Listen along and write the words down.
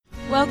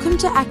Welcome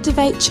to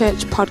Activate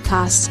Church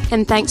podcast,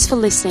 and thanks for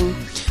listening.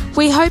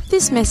 We hope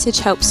this message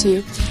helps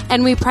you,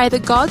 and we pray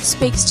that God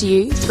speaks to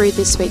you through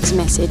this week's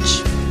message.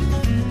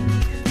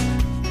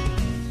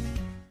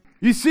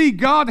 You see,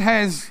 God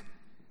has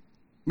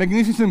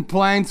magnificent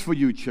plans for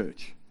you,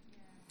 church.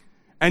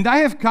 And I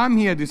have come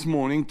here this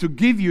morning to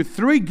give you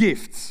 3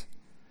 gifts,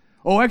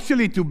 or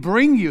actually to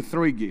bring you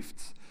 3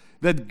 gifts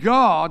that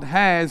God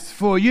has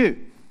for you.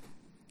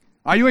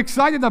 Are you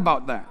excited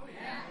about that?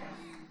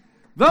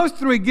 Those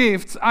 3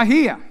 gifts are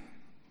here,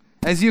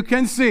 as you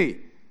can see.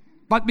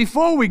 But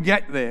before we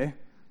get there,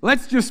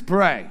 let's just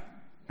pray.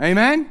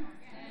 Amen?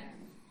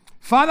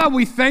 Father,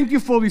 we thank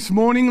you for this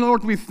morning,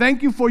 Lord. We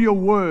thank you for your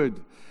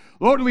word.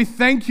 Lord, we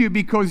thank you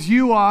because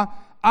you are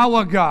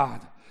our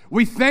God.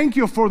 We thank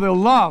you for the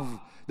love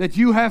that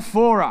you have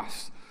for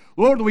us.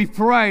 Lord, we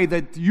pray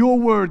that your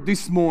word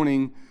this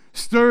morning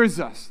stirs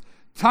us,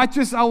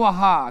 touches our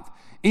heart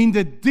in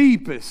the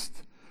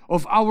deepest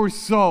of our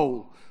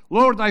soul.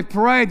 Lord, I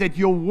pray that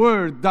your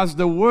word does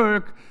the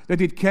work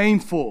that it came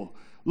for.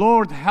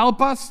 Lord,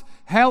 help us,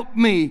 help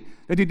me,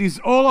 that it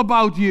is all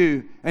about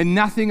you and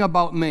nothing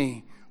about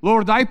me.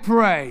 Lord, I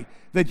pray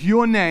that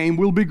your name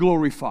will be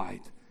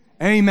glorified.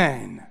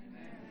 Amen.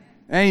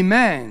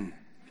 Amen.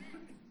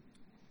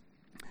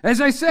 As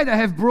I said, I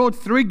have brought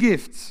 3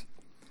 gifts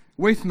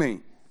with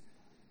me.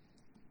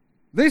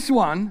 This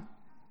one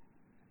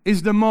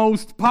is the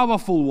most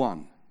powerful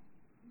one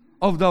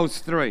of those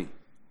 3.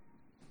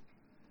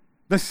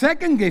 The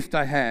second gift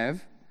I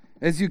have,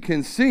 as you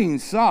can see in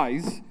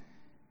size,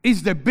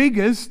 is the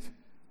biggest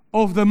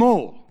of them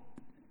all.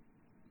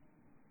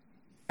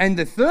 And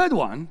the third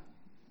one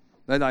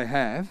that I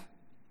have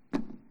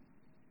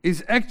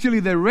is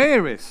actually the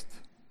rarest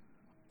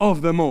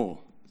of them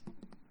all.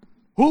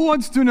 Who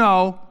wants to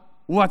know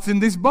what's in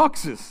these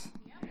boxes?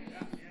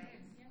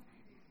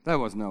 That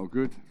was no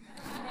good.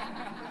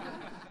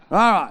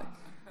 All right.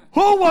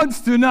 Who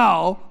wants to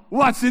know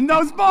what's in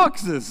those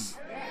boxes?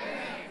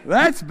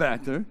 That's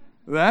better.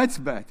 That's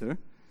better.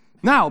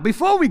 Now,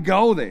 before we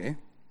go there,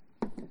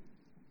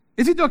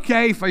 is it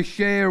okay if I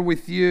share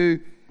with you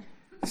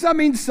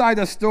some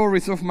insider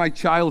stories of my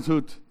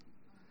childhood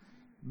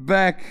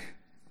back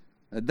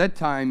at that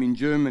time in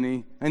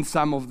Germany and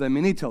some of them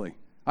in Italy?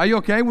 Are you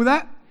okay with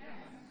that? Yes.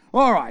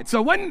 All right.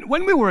 So when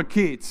we were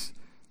kids,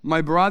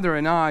 my brother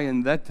and I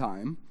in that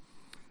time,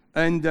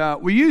 and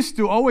we used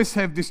to always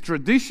have this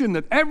tradition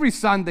that every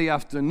Sunday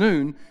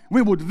afternoon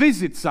we would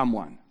visit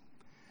someone.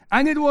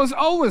 And it was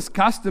always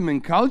custom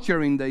and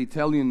culture in the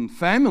Italian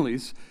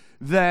families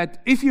that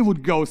if you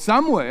would go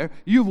somewhere,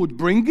 you would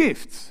bring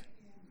gifts.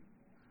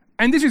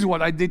 And this is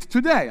what I did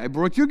today. I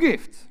brought you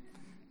gifts.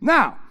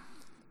 Now,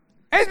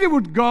 as we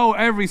would go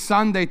every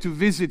Sunday to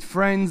visit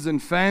friends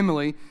and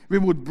family, we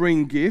would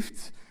bring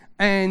gifts.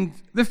 And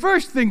the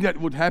first thing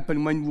that would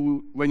happen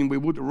when we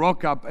would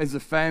rock up as a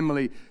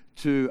family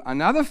to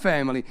another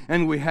family,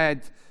 and we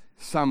had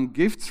some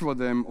gifts for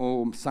them,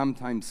 or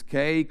sometimes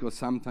cake, or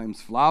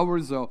sometimes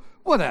flowers, or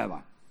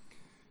whatever.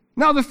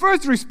 Now, the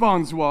first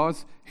response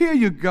was, here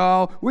you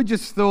go, we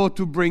just thought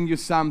to bring you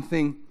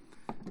something.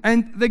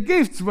 And the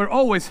gifts were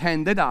always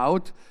handed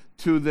out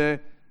to the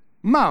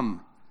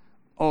mom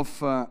of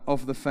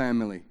the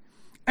family.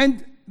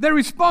 And the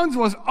response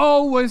was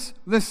always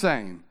the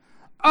same.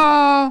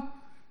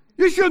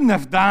 You shouldn't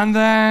have done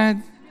that.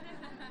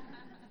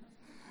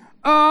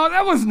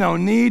 There was no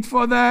need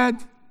for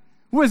that.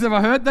 Who has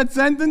ever heard that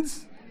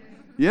sentence?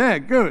 Yeah,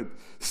 good.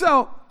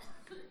 So,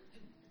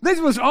 this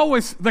was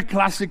always the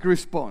classic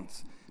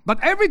response. But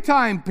every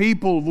time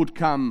people would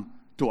come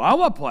to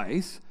our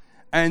place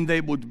and they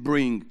would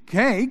bring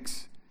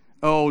cakes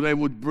or they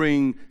would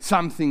bring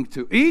something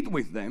to eat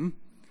with them,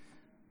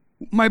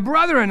 my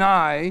brother and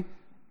I,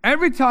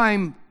 every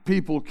time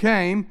people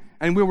came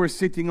and we were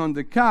sitting on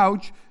the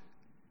couch,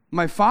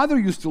 my father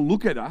used to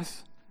look at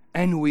us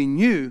and we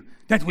knew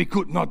that we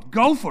could not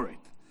go for it.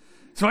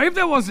 So if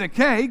there was a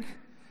cake,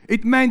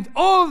 it meant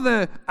all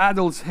the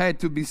adults had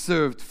to be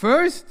served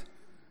first,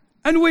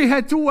 and we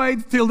had to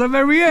wait till the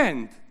very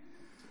end.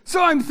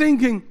 So I'm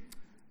thinking,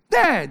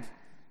 Dad,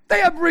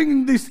 they are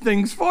bringing these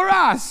things for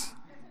us.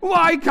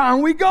 Why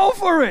can't we go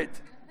for it?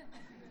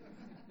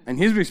 And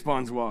his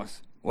response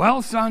was,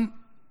 well, son,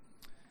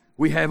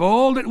 we have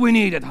all that we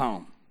need at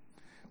home.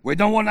 We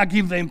don't want to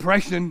give the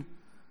impression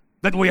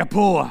that we are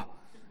poor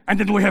and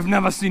that we have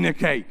never seen a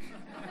cake.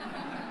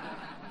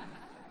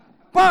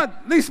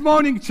 But this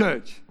morning,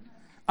 church,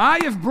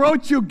 I have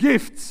brought you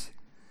gifts,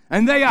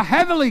 and they are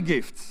heavenly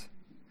gifts.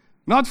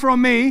 Not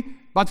from me,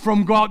 but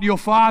from God your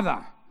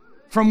Father,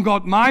 from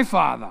God my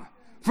Father,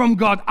 from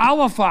God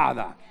our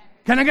Father.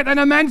 Can I get an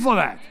amen for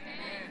that?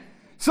 Amen.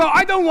 So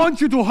I don't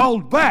want you to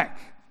hold back.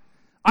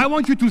 I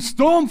want you to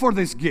storm for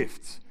these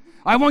gifts.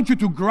 I want you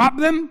to grab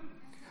them.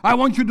 I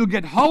want you to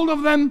get hold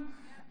of them,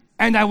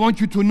 and I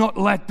want you to not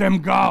let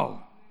them go.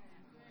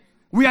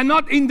 We are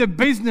not in the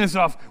business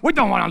of, we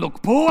don't want to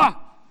look poor,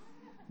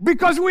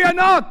 because we are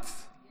not.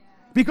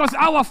 Because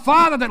our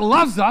Father that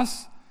loves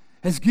us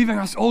has given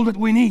us all that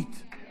we need.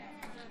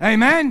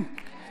 Amen?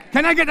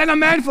 Can I get an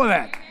amen for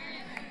that?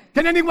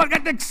 Can anyone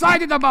get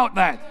excited about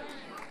that?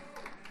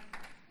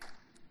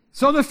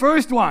 So the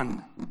first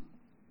one.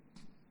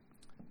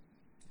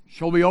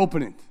 Shall we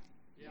open it?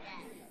 Yes.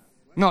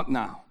 Not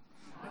now.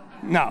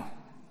 No.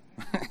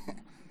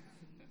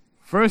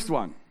 First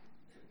one.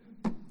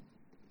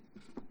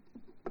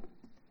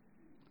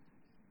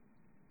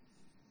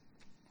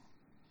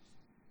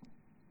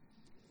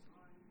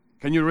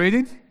 Can you read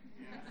it?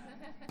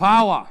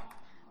 Power.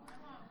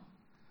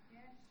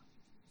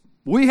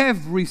 We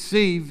have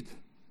received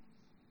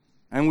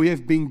and we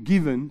have been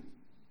given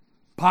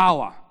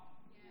power.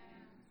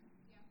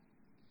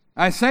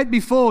 I said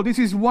before, this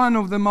is one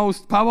of the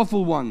most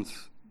powerful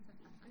ones.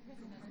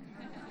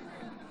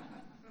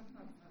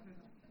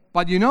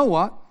 But you know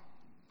what?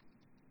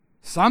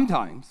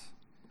 Sometimes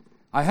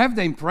I have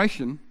the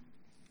impression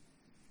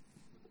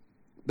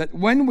that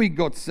when we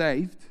got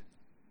saved,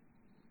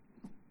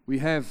 we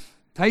have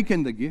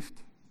taken the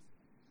gift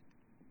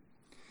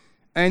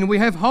and we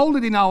have held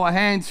it in our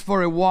hands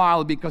for a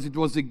while because it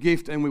was a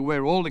gift and we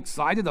were all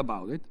excited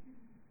about it.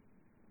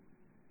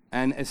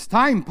 And as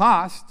time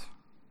passed,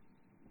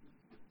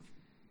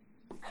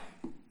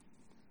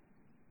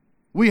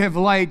 we have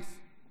laid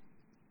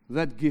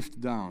that gift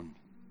down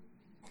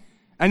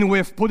and we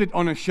have put it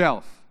on a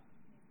shelf.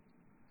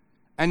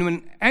 And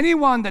when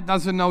anyone that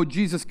doesn't know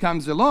Jesus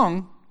comes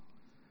along,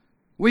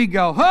 we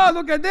go, oh,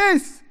 look at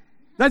this.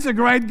 That's a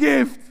great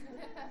gift.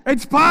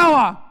 It's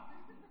power.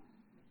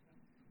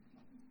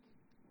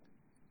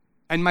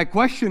 And my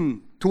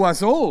question to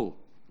us all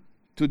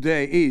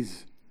today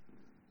is,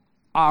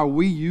 are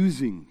we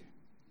using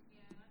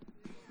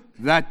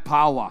that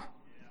power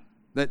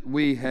that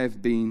we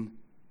have been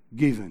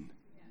given?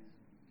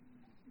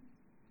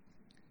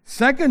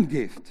 Second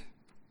gift,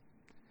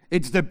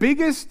 it's the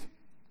biggest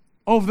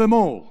of them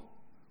all,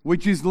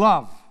 which is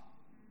love.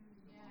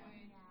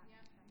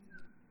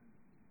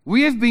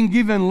 We have been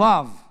given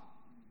love.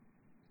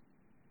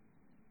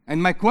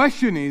 And my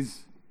question is,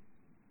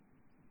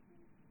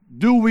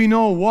 do we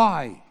know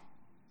why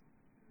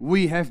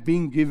we have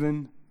been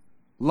given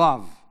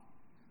love?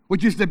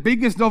 Which is the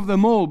biggest of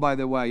them all, by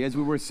the way, as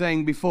we were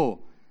saying before.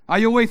 Are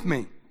you with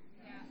me?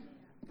 Yeah.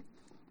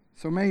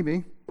 So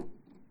maybe,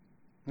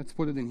 let's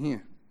put it in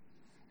here.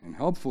 And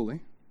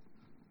hopefully,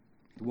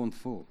 it won't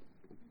fall.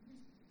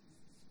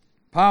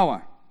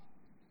 Power.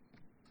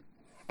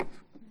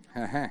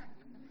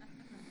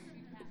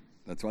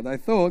 That's what I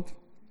thought.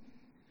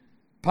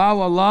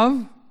 Power,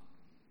 love.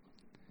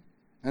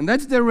 And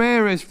that's the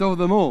rarest of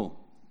them all.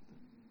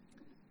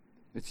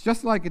 It's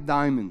just like a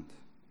diamond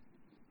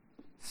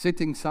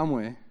sitting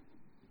somewhere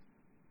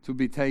to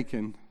be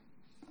taken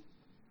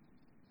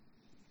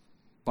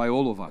by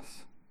all of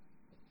us.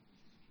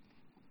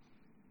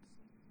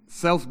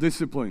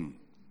 Self-discipline.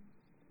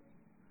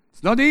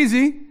 It's not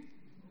easy.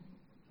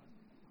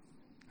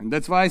 And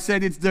that's why I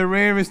said it's the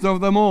rarest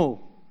of them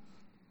all.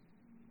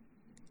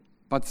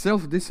 But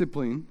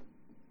self-discipline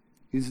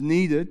is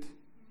needed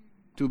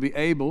to be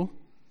able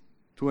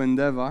to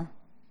endeavor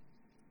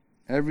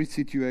every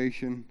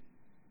situation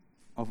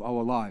of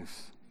our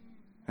lives.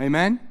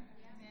 Amen?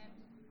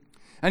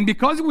 And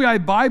because we are a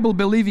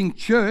Bible-believing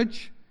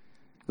church,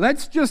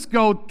 let's just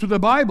go to the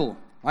Bible.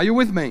 Are you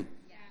with me?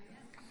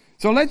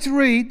 So let's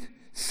read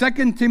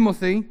 2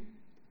 Timothy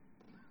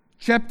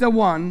chapter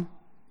 1,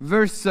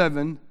 verse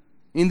 7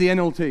 in the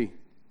NLT.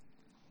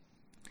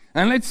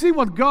 And let's see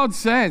what God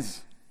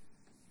says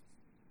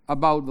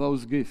about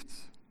those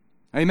gifts.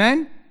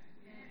 Amen?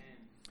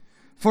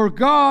 For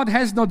God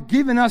has not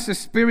given us a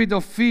spirit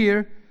of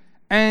fear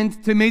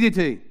and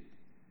timidity,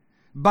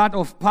 but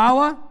of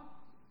power,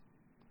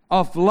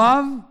 of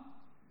love,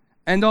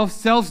 and of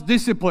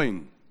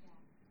self-discipline.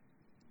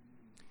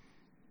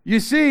 You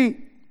see,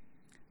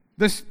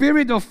 the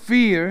spirit of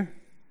fear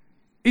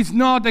is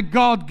not a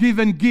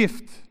God-given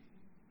gift,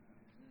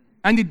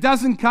 and it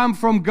doesn't come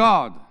from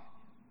God.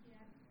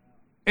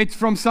 It's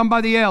from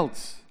somebody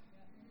else.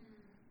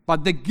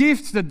 But the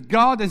gifts that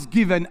God has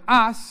given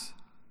us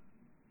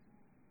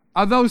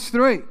are those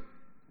three: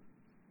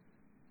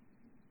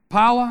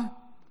 power,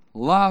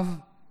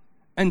 love,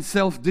 and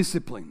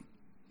self-discipline.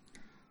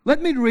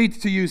 Let me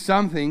read to you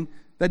something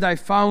that I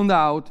found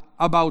out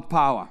about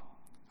power.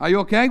 Are you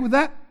okay with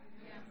that?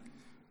 Yeah.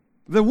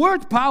 The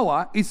word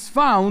power is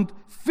found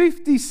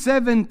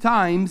 57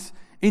 times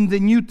in the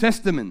New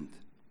Testament.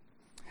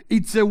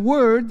 It's a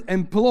word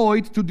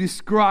employed to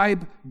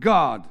describe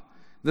God,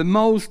 the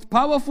most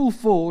powerful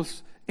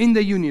force in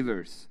the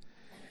universe.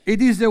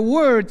 It is a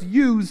word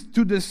used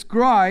to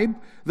describe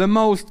the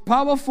most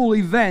powerful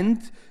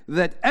event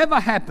that ever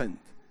happened,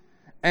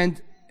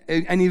 and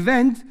an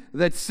event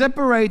that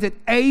separated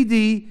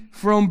AD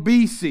from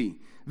BC,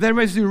 the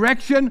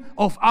resurrection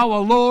of our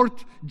Lord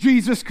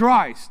Jesus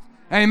Christ.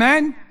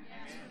 Amen?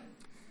 Yes.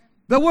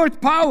 The word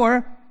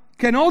power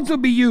can also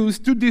be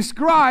used to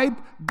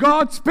describe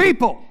God's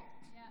people.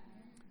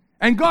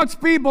 And God's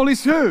people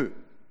is who?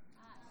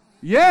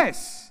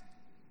 Yes,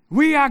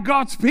 we are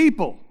God's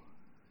people.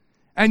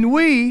 And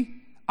we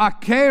are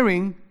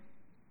carrying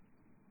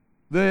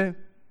the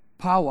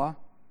power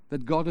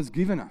that God has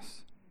given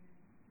us.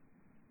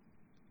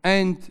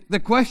 And the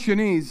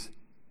question is,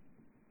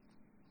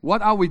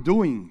 what are we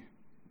doing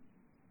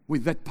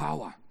with that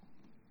power?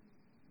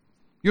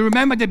 You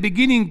remember the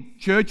beginning,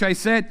 church, I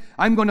said,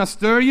 I'm going to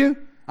stir you,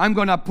 I'm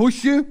going to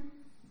push you,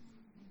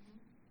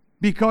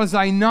 because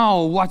I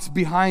know what's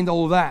behind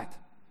all that.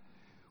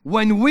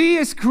 When we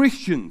as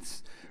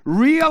Christians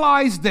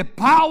realize the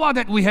power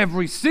that we have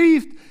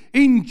received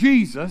in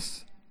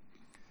Jesus,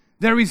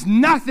 there is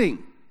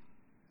nothing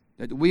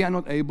that we are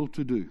not able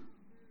to do.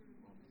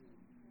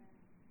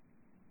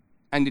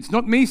 And it's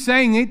not me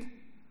saying it,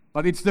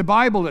 but it's the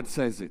Bible that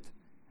says it.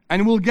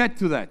 And we'll get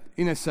to that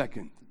in a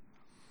second.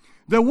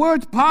 The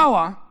word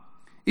power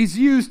is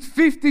used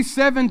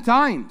 57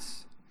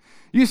 times.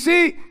 You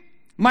see,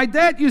 my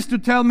dad used to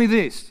tell me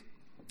this.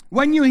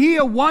 When you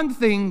hear one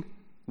thing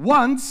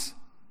once,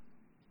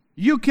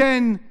 you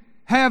can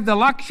have the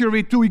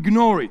luxury to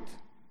ignore it.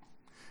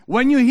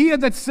 When you hear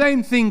that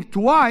same thing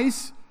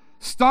twice,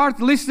 start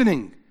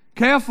listening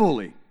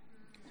carefully.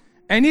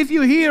 And if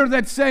you hear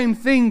that same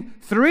thing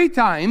 3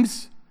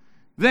 times,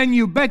 then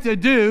you better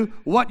do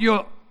what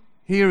you're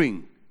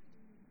hearing.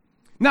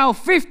 Now,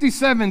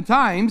 57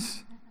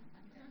 times,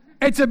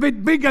 it's a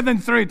bit bigger than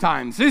 3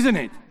 times, isn't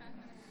it?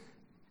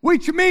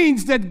 Which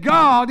means that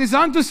God is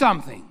onto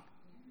something.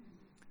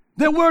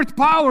 The word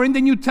power in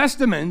the New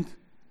Testament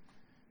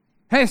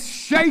has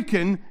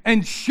shaken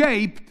and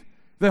shaped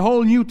the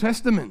whole New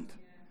Testament.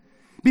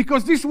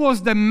 Because this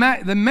was the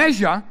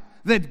measure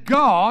that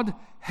God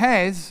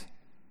has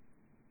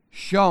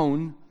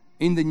shown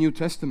in the New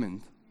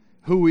Testament,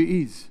 who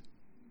He is.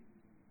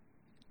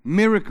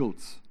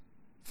 Miracles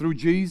through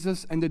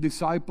Jesus and the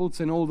disciples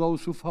and all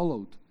those who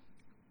followed.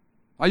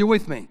 Are you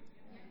with me?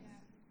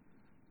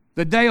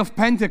 The day of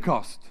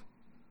Pentecost.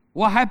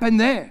 What happened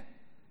there?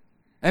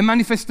 A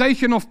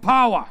manifestation of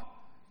power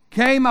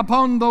came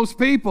upon those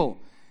people.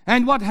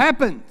 And what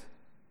happened?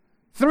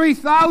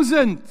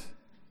 3,000.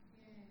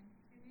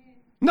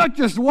 Not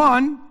just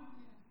one.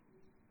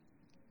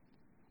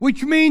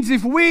 Which means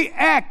if we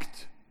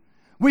act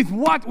with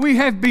what we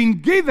have been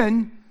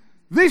given,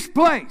 this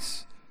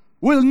place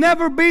will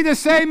never be the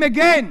same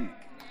again.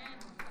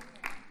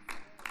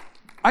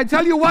 I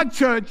tell you what,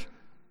 church,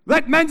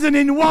 that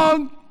mezzanine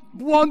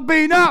won't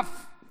be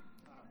enough.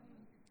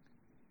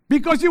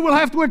 Because you will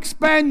have to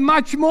expand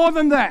much more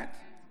than that.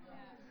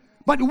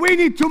 But we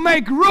need to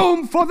make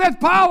room for that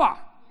power.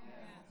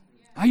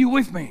 Are you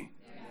with me?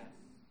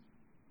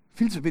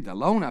 Feels a bit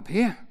alone up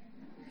here.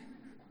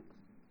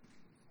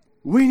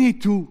 We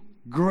need to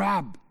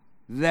grab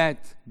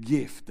that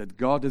gift that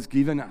God has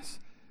given us,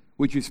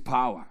 which is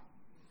power.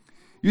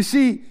 You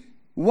see,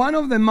 one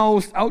of the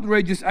most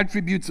outrageous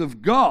attributes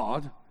of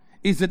God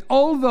is that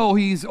although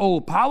He is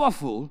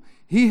all-powerful,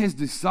 He has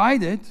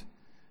decided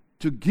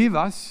to give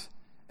us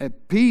a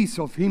piece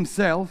of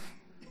Himself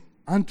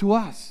unto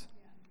us.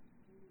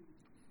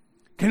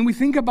 Can we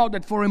think about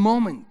that for a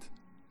moment?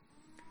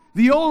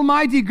 The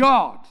Almighty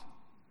God,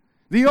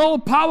 the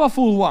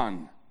all-powerful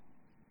One,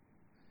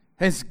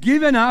 has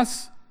given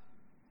us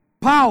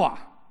power.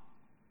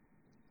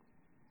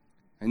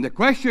 And the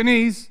question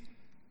is,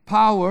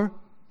 power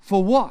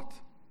for what?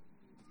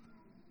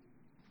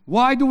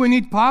 Why do we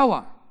need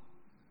power?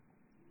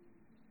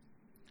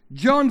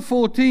 John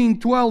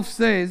 14:12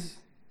 says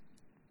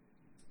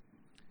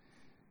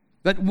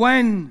that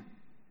when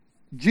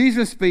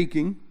Jesus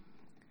speaking,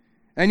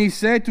 and He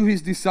said to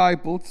His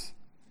disciples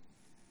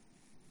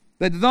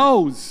that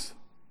those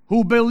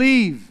who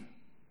believe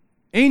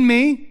in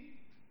Me,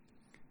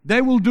 they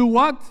will do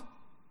what?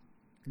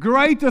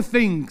 Greater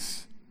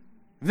things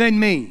than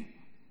Me.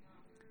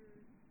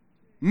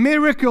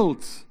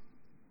 Miracles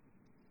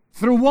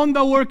through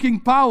wonder-working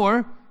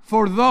power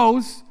for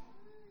those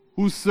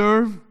who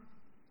serve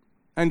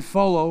and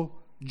follow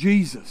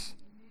Jesus.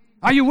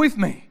 Are you with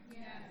me?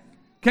 Yes.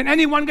 Can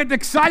anyone get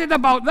excited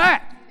about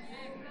that?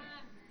 Yes.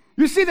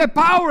 You see, the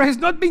power has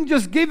not been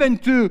just given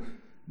to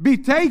be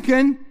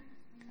taken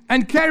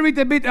and carried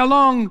a bit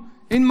along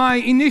in my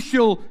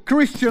initial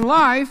Christian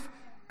life,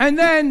 and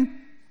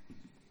then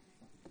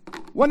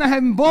when I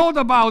am bored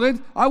about it,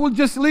 I will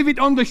just leave it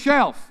on the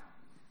shelf.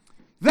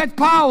 That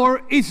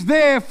power is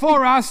there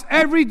for us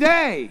every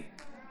day.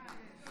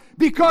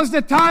 Because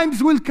the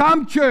times will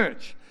come,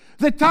 church.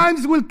 The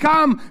times will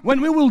come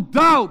when we will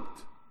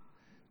doubt.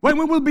 When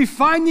we will be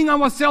finding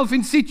ourselves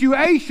in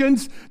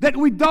situations that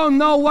we don't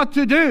know what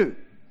to do.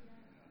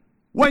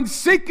 When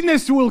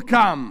sickness will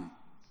come.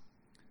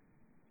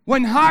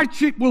 When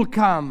hardship will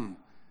come.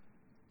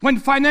 When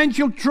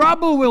financial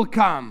trouble will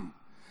come.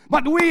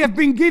 But we have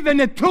been given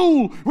a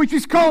tool which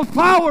is called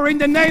power in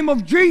the name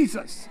of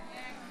Jesus.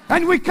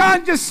 And we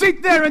can't just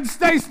sit there and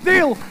stay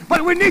still,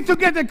 but we need to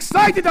get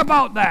excited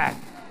about that.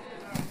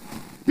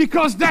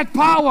 Because that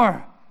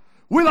power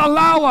will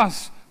allow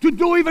us to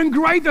do even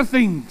greater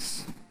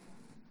things.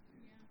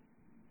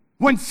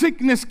 When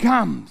sickness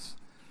comes,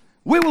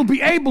 we will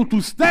be able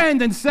to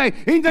stand and say,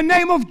 in the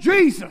name of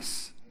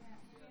Jesus,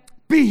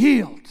 be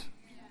healed.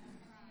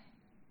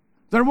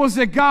 There was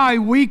a guy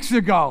weeks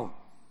ago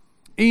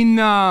in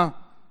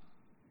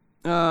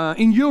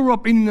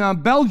Europe,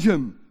 in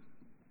Belgium,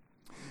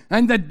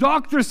 And the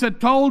doctors had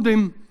told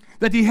him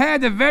that he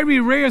had a very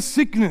rare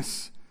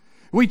sickness,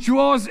 which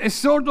was a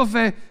sort of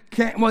it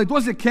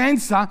was a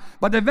cancer,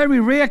 but a very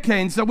rare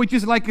cancer, which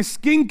is like a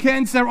skin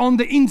cancer on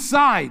the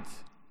inside.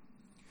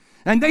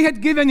 And they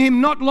had given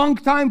him not long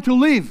time to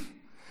live.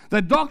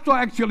 The doctor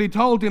actually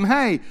told him,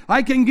 hey,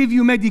 I can give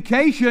you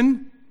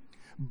medication,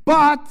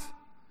 but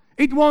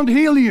it won't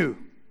heal you.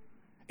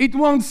 It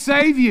won't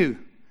save you.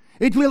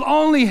 It will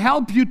only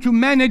help you to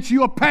manage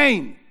your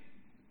pain.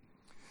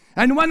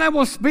 And when I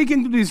was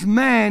speaking to this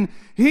man,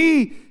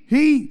 he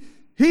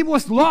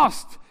was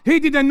lost. He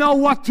didn't know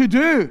what to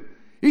do.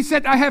 He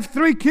said, I have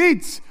 3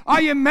 kids.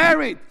 I am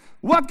married.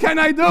 What can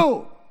I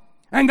do?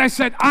 And I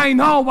said, I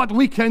know what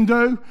we can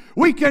do.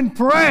 We can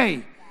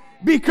pray.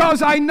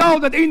 Because I know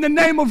that in the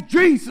name of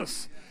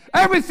Jesus,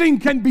 everything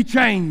can be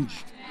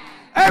changed.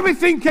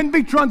 Everything can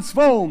be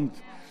transformed.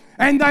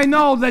 And I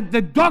know that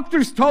the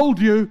doctors told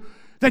you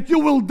that you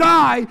will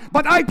die,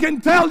 but I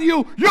can tell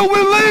you, you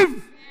will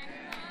live.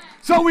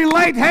 So we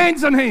laid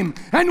hands on him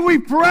and we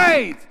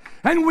prayed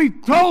and we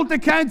told the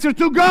cancer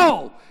to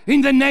go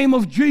in the name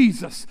of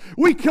Jesus.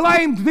 We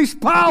claimed this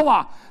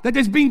power that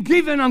has been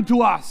given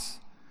unto us.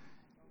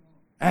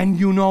 And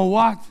you know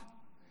what?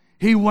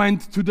 He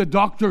went to the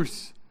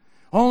doctors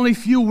only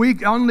 1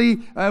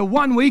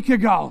 week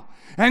ago,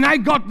 and I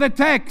got the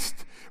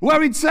text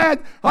where it said,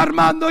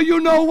 Armando, you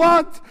know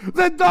what?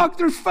 The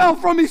doctor fell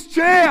from his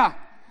chair.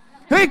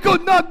 He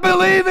could not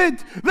believe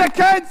it. The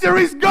cancer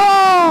is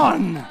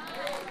gone.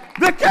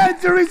 The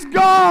cancer is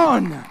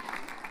gone.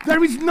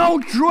 There is no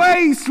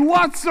trace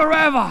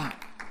whatsoever.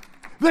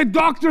 The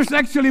doctors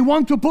actually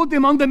want to put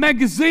him on the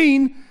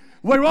magazine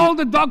where all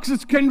the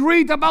doctors can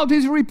read about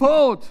his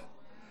report,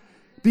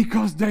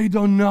 because they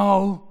don't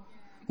know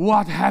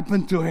what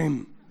happened to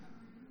him.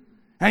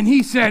 And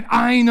he said,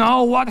 I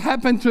know what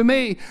happened to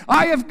me.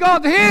 I have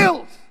got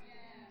healed.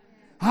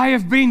 I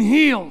have been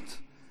healed.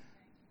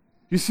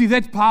 You see,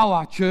 that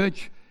power,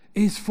 church,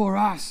 is for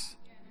us.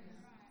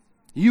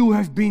 You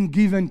have been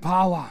given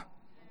power.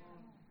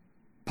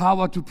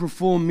 Power to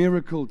perform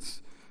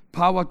miracles.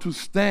 Power to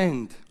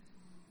stand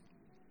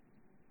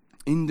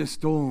in the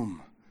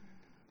storm.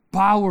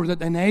 Power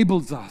that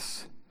enables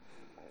us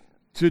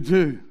to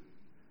do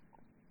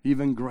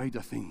even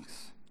greater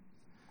things.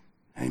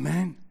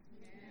 Amen?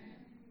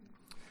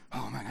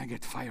 Oh man, I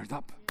get fired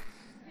up.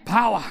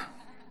 Power.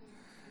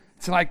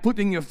 It's like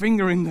putting your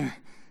finger in the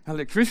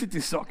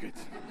electricity socket.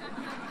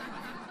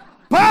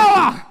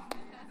 Power!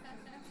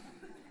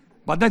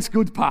 But that's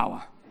good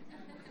power.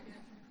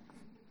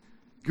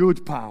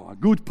 Good power.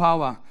 Good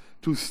power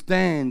to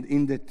stand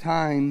in the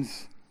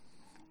times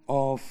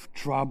of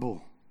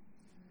trouble.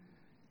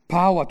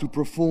 Power to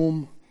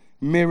perform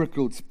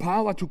miracles.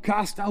 Power to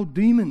cast out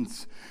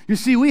demons. You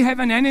see, we have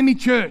an enemy,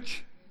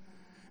 church.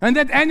 And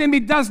that enemy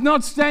does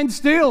not stand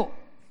still.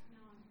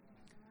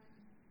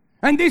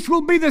 And this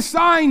will be the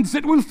signs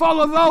that will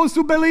follow those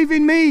who believe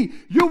in me.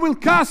 You will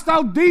cast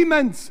out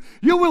demons.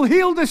 You will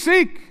heal the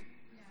sick.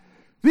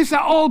 These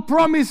are all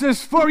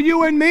promises for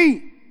you and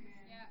me.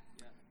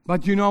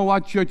 But you know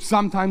what, church?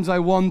 Sometimes I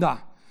wonder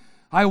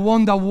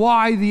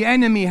why the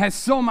enemy has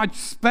so much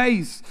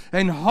space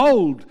and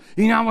hold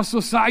in our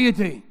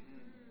society.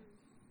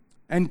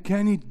 And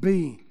can it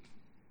be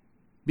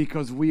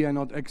because we are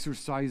not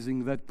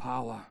exercising that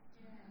power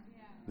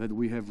that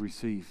we have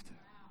received?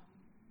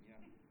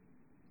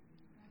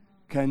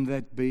 Can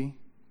that be?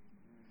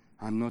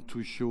 I'm not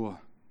too sure.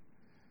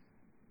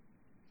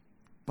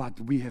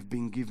 But we have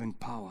been given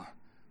power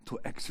to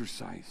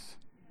exercise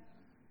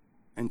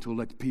and to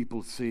let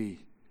people see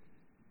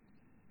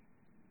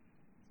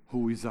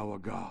who is our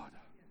God.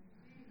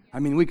 I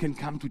mean, we can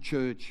come to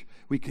church,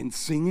 we can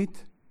sing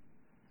it,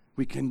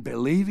 we can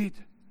believe it,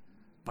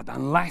 but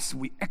unless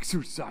we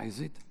exercise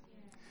it,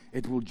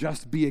 it will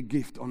just be a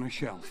gift on a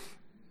shelf.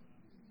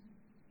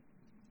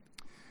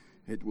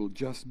 It will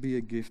just be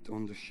a gift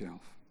on the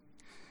shelf.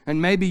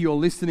 And maybe you're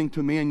listening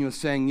to me and you're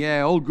saying,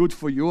 yeah, all good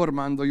for you,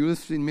 Armando. You have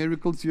seen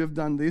miracles, you have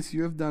done this,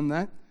 you have done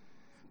that.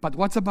 But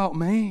what's about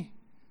me?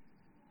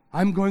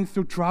 I'm going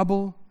through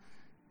trouble.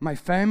 My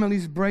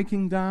family's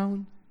breaking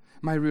down.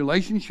 My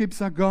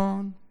relationships are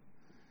gone.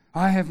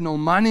 I have no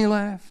money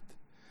left.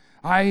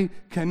 I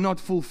cannot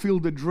fulfill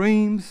the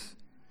dreams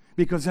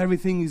because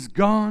everything is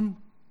gone.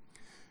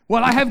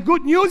 Well, I have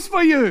good news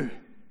for you.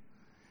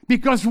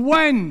 Because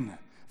when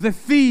the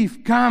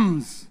thief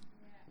comes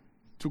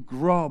to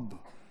rob,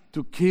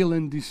 to kill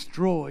and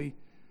destroy,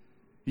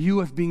 you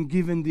have been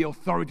given the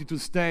authority to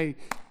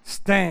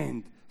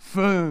stand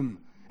firm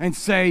and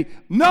say,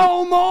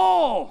 no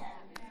more.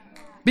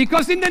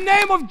 Because in the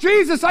name of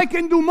Jesus, I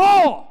can do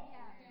more.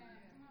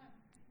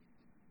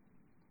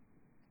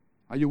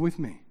 Are you with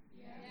me?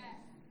 Yes.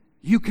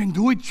 You can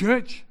do it,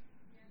 church.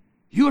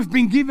 You have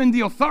been given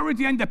the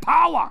authority and the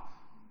power,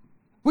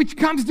 which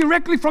comes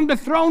directly from the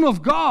throne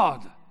of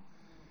God,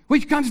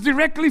 which comes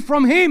directly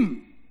from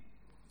Him.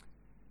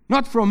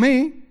 Not from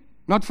me,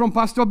 not from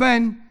Pastor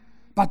Ben,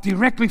 but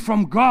directly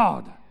from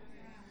God.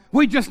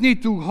 We just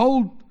need to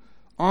hold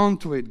on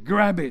to it,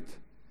 grab it.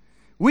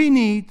 We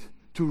need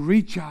to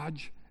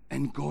recharge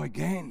and go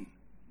again.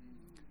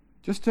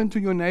 Just turn to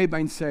your neighbor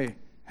and say,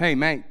 hey,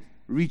 mate,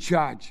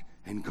 recharge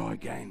and go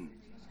again.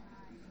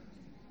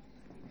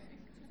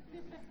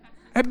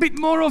 A bit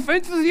more of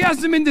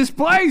enthusiasm in this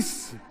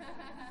place.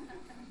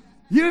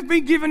 You've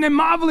been given a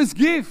marvelous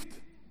gift.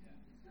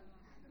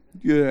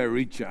 Yeah,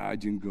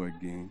 recharge and go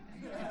again.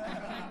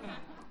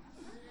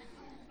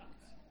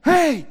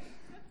 Hey,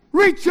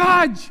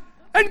 recharge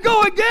and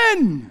go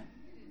again.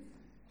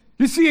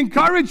 You see,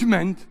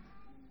 encouragement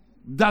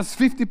does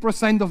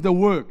 50% of the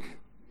work.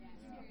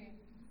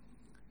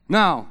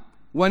 Now,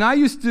 when I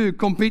used to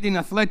compete in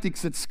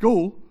athletics at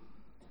school,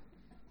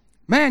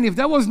 man, if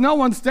there was no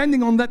one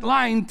standing on that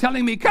line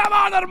telling me, come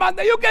on,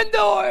 Armando, you can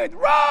do it,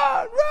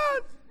 run,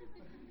 run,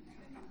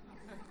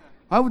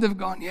 I would have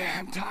gone, yeah,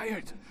 I'm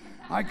tired.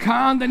 I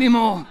can't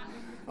anymore.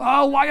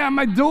 Oh, why am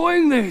I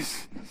doing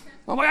this?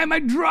 Why am I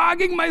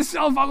dragging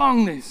myself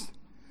along this?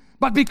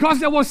 But because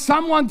there was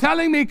someone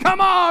telling me, come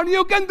on,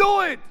 you can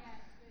do it.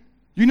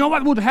 You know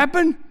what would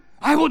happen?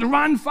 I would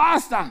run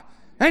faster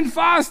and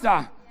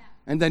faster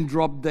and then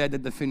drop dead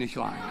at the finish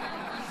line.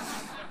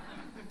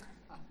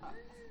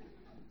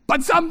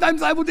 But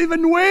sometimes I would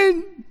even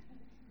win.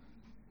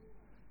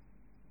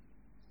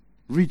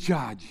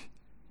 Recharge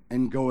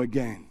and go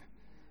again.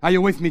 Are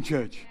you with me,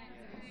 church?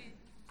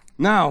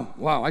 Now,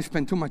 wow, I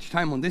spent too much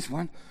time on this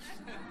one.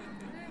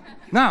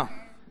 Now,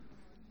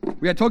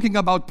 we are talking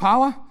about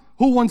power.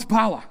 Who wants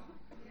power?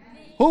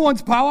 Who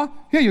wants power?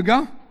 Here you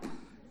go.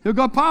 You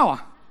got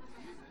power.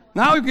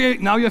 Now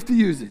you have to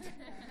use it.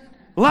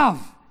 Love.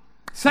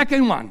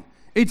 Second one.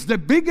 It's the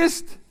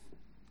biggest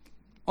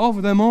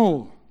of them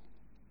all.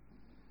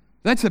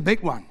 That's a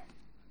big one.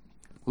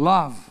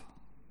 Love.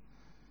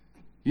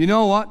 You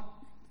know what?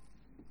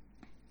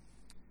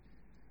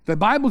 The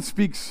Bible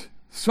speaks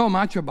so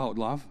much about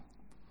love.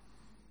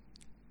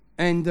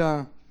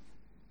 And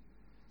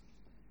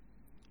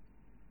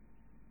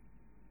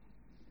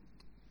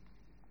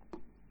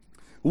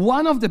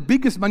one of the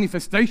biggest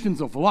manifestations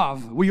of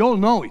love, we all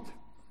know it.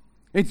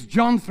 It's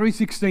John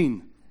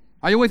 3:16.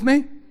 Are you with me?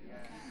 Yeah.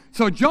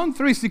 So John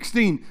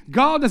 3:16,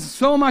 God has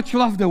so much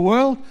loved the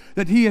world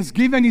that He has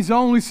given His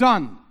only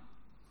Son.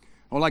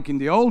 Or like in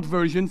the old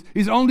versions,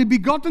 His only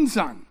begotten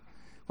Son.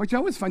 Which I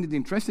always find it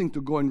interesting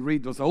to go and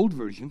read those old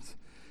versions.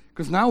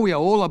 Because now we are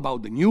all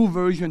about the new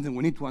versions and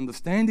we need to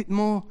understand it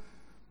more.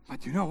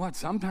 But you know what?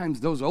 Sometimes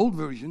those old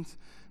versions,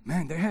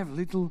 man, they have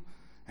little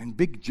and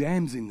big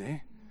gems in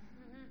there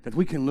that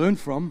we can learn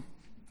from.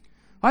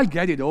 I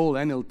get it all,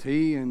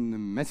 NLT and the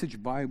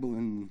Message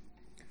Bible,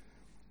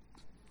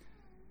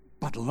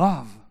 but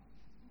love,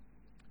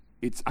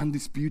 it's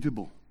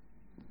undisputable.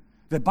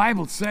 The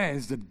Bible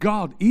says that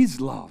God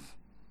is love.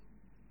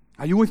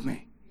 Are you with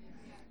me?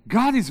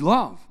 God is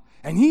love,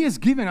 and He has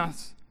given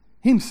us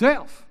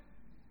Himself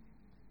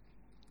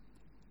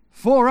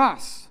for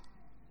us.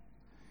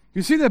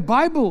 You see, the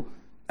Bible,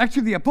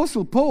 actually the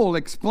Apostle Paul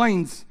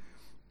explains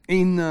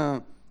in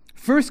 1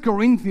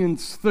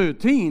 Corinthians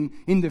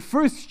 13, in the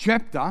first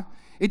chapter,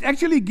 it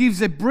actually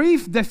gives a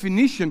brief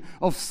definition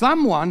of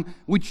someone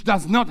which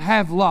does not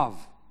have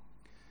love.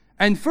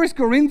 And 1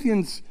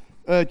 Corinthians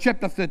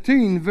chapter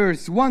 13,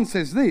 verse 1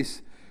 says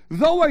this,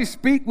 though I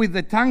speak with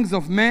the tongues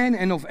of men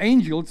and of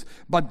angels,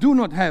 but do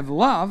not have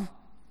love,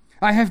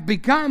 I have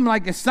become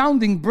like a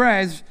sounding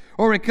brass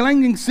or a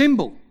clanging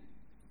cymbal.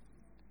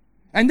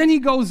 And then he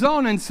goes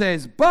on and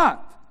says,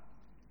 but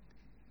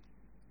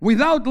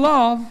without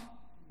love,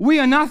 we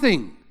are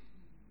nothing.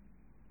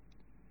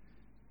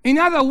 In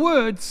other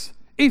words,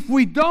 if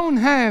we don't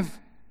have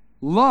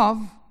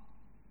love,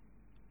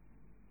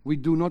 we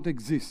do not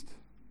exist.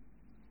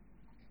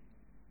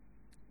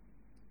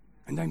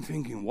 And I'm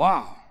thinking,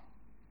 wow.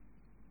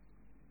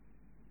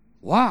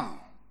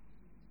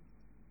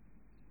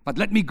 But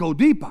let me go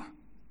deeper.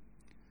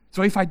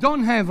 So if I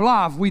don't have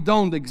love, we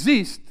don't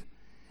exist.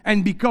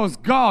 And because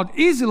God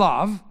is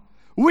love,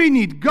 we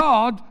need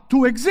God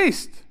to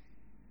exist.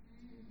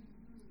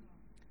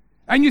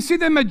 And you see,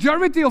 the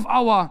majority of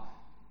our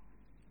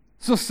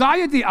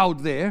society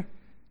out there,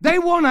 they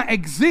want to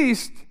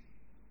exist,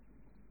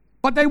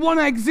 but they want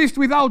to exist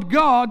without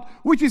God,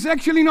 which is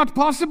actually not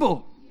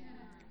possible.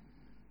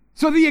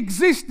 So the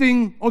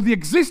existing or the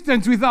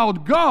existence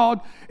without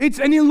God, it's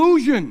an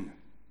illusion.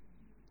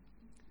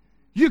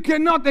 You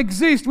cannot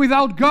exist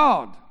without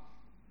God.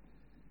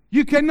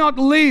 You cannot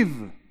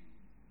live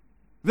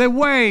the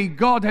way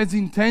God has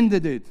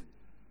intended it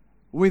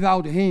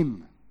without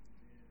Him.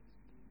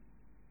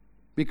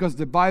 Because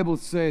the Bible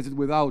says that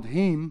without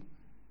Him,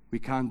 we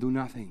can't do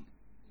nothing.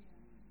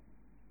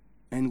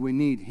 And we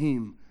need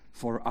Him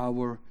for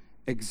our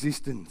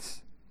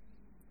existence.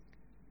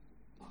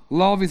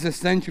 Love is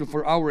essential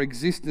for our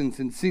existence,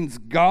 and since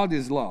God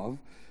is love,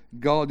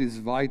 God is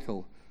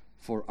vital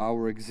for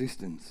our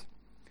existence.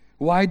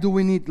 Why do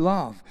we need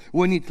love?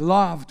 We need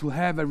love to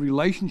have a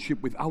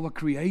relationship with our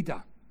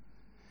Creator.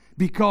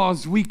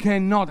 Because we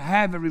cannot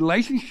have a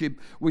relationship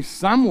with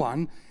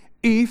someone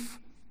if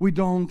we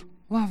don't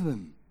love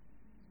them.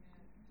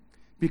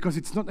 Because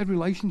it's not a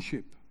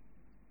relationship.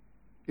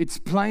 It's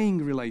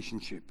playing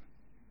relationship.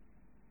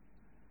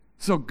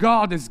 So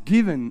God has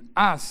given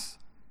us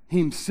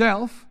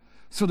Himself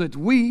so that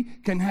we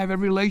can have a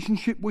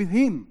relationship with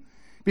Him.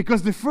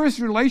 Because the first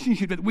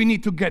relationship that we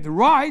need to get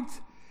right,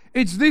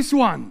 it's this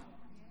one,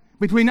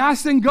 between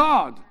us and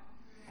God.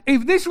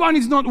 If this one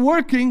is not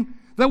working,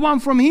 the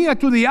one from here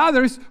to the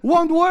others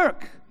won't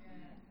work.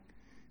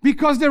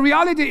 Because the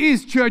reality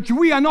is, church,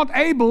 we are not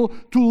able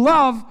to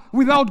love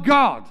without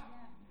God.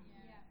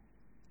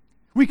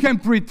 We can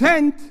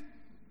pretend,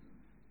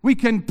 we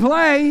can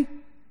play,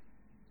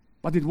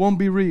 but it won't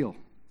be real.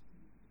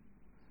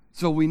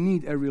 So we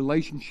need a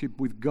relationship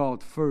with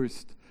God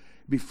first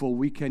before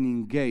we can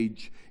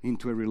engage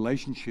into a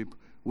relationship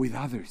with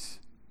others.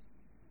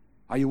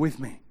 Are you with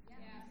me? Yeah.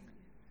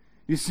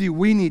 You see,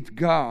 we need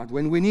God.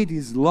 When we need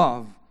His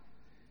love,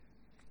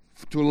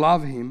 to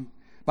love Him,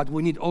 but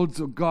we need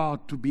also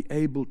God to be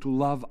able to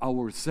love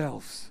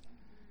ourselves.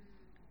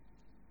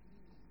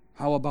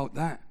 How about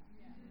that?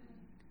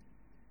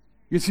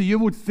 You see, you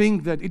would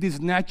think that it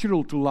is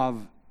natural to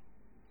love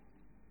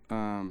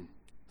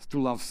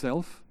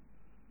self,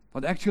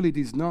 but actually it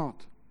is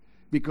not,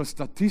 because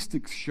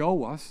statistics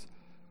show us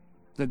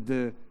that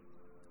the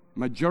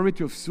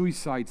majority of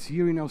suicides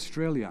here in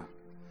Australia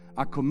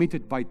are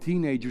committed by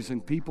teenagers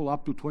and people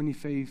up to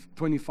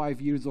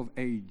 25 years of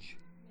age.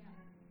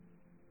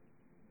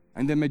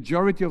 And the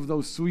majority of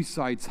those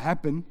suicides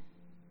happen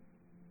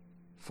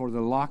for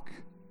the lack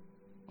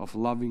of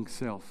loving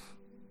self,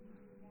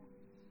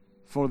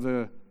 for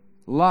the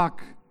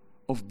lack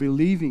of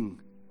believing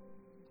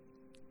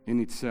in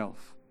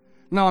itself.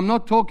 Now, I'm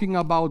not talking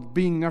about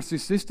being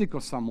narcissistic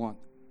or somewhat,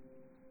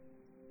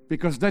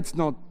 because that's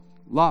not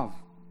love.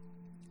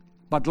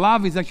 But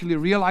love is actually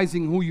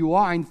realizing who you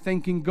are and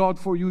thanking God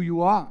for who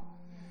you are.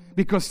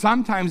 Because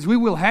sometimes we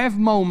will have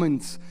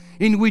moments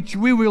in which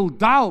we will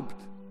doubt.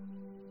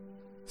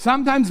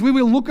 Sometimes we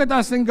will look at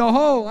us and go,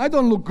 oh, I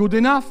don't look good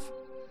enough.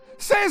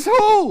 Says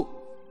who?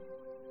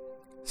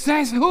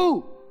 Says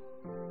who?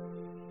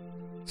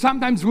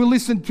 Sometimes we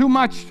listen too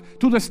much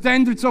to the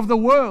standards of the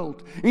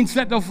world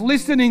instead of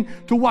listening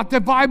to what the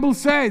Bible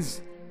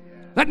says.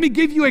 Let me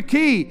give you a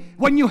key.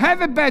 When you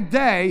have a bad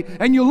day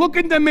and you look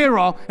in the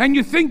mirror and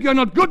you think you're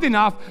not good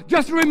enough,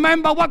 just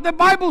remember what the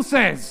Bible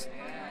says.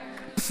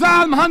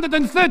 Psalm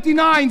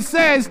 139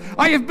 says,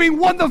 I have been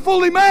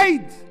wonderfully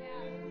made.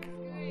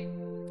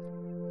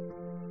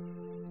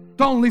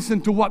 Don't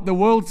listen to what the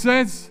world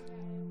says.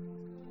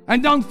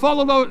 And don't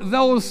follow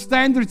those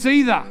standards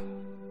either.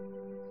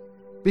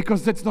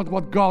 Because that's not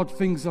what God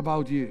thinks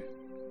about you.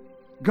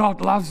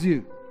 God loves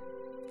you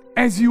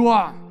as you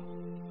are.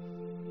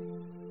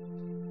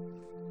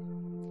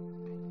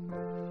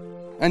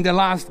 And the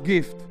last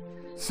gift,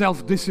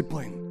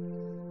 self-discipline.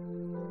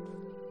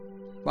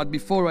 But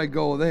before I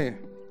go there,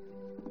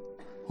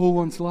 who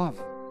wants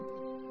love?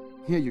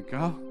 Here you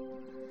go.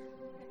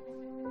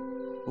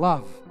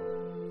 Love.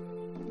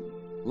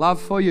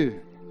 Love for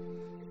you.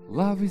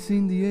 Love is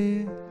in the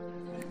air.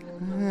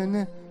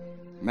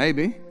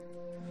 Maybe.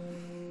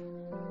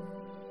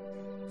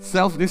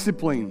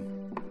 Self-discipline.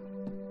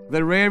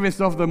 The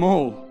rarest of them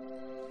all.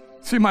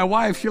 See, my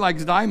wife, she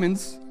likes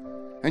diamonds.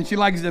 And she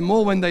likes them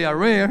more when they are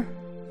rare.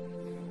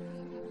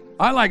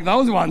 I like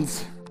those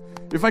ones.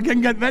 If I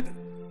can get that.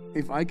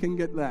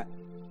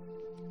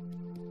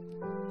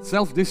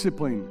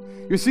 Self-discipline.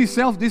 You see,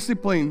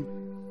 self-discipline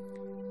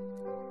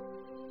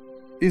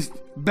is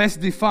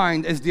best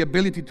defined as the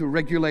ability to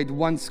regulate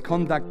one's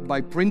conduct by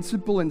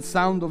principle and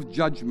sound of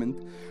judgment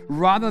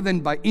rather than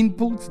by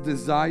impulse,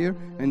 desire,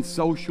 and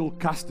social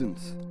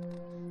customs.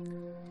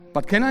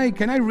 But can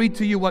I read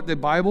to you what the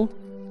Bible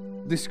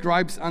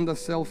describes under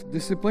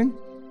self-discipline?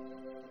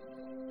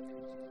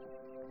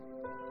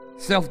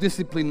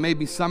 Self-discipline may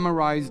be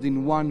summarized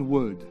in one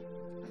word: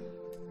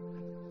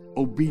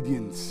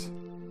 obedience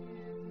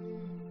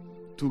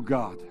to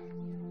God.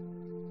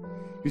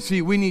 You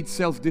see, we need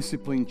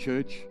self-discipline,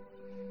 church,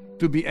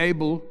 to be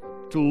able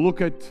to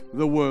look at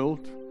the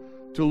world,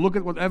 to look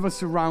at whatever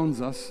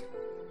surrounds us,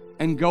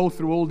 and go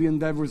through all the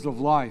endeavors of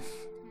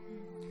life.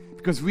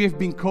 Because we have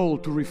been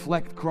called to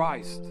reflect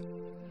Christ.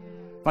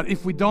 But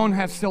if we don't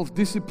have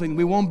self-discipline,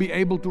 we won't be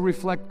able to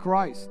reflect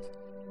Christ.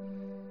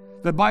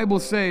 The Bible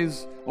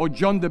says, or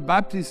John the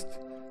Baptist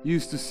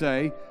used to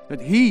say, that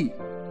he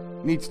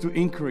needs to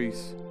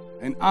increase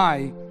and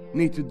I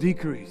need to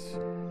decrease.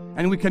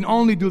 And we can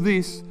only do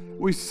this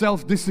with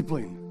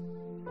self-discipline.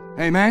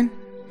 Amen?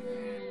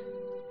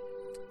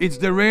 It's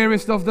the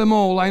rarest of them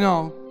all, I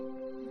know.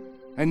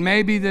 And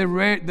maybe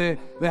the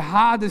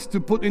hardest to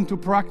put into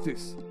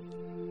practice.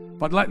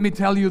 But let me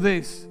tell you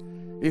this.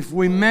 If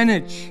we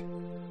manage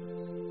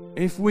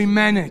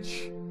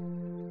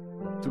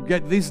to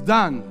get this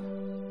done,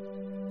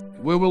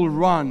 we will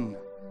run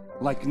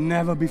like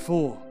never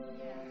before.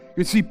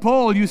 You see,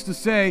 Paul used to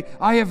say,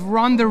 I have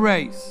run the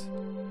race.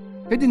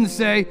 He didn't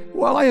say,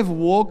 well, I have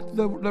walked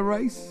the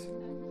race.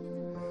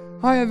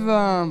 I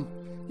have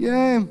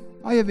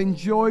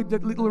enjoyed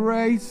that little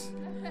race.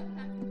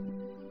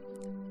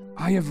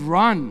 I have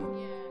run.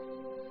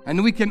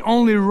 And we can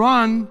only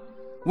run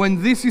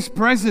when this is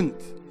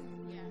present.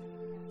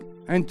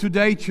 And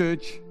today,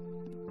 church,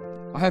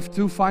 I have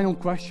two final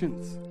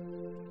questions.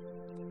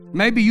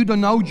 Maybe you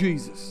don't know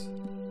Jesus.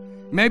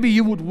 Maybe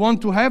you would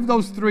want to have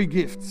those 3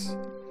 gifts.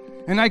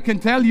 And I can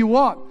tell you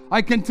what?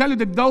 I can tell you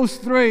that those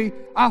 3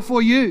 are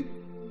for you.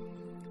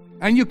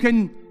 And you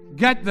can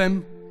get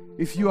them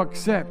if you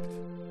accept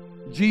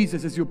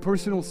Jesus as your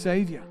personal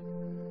Savior.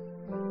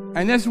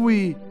 And as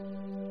we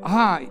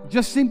are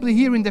just simply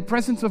here in the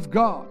presence of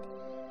God,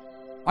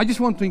 I just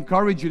want to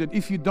encourage you that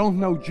if you don't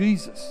know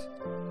Jesus,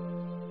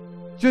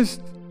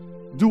 just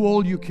do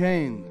all you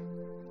can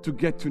to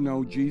get to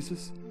know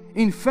Jesus.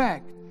 In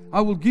fact, I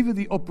will give you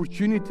the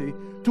opportunity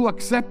to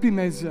accept Him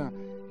as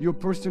your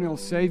personal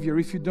Savior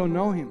if you don't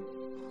know Him.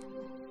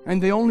 And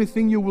the only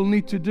thing you will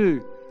need to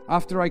do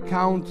after I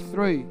count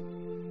 3,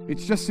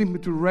 it's just simply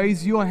to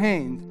raise your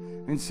hand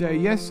and say,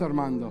 yes,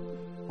 Armando,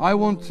 I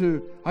want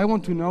to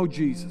know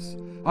Jesus.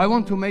 I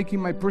want to make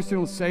Him my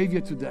personal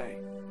Savior today.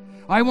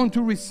 I want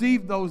to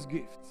receive those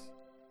gifts.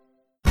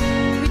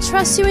 We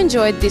trust you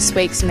enjoyed this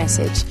week's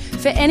message.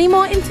 For any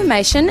more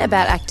information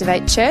about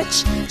Activate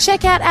Church,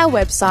 check out our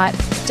website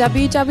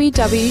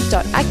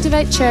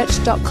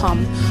www.activatechurch.com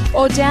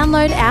or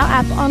download our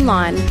app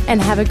online,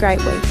 and have a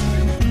great week.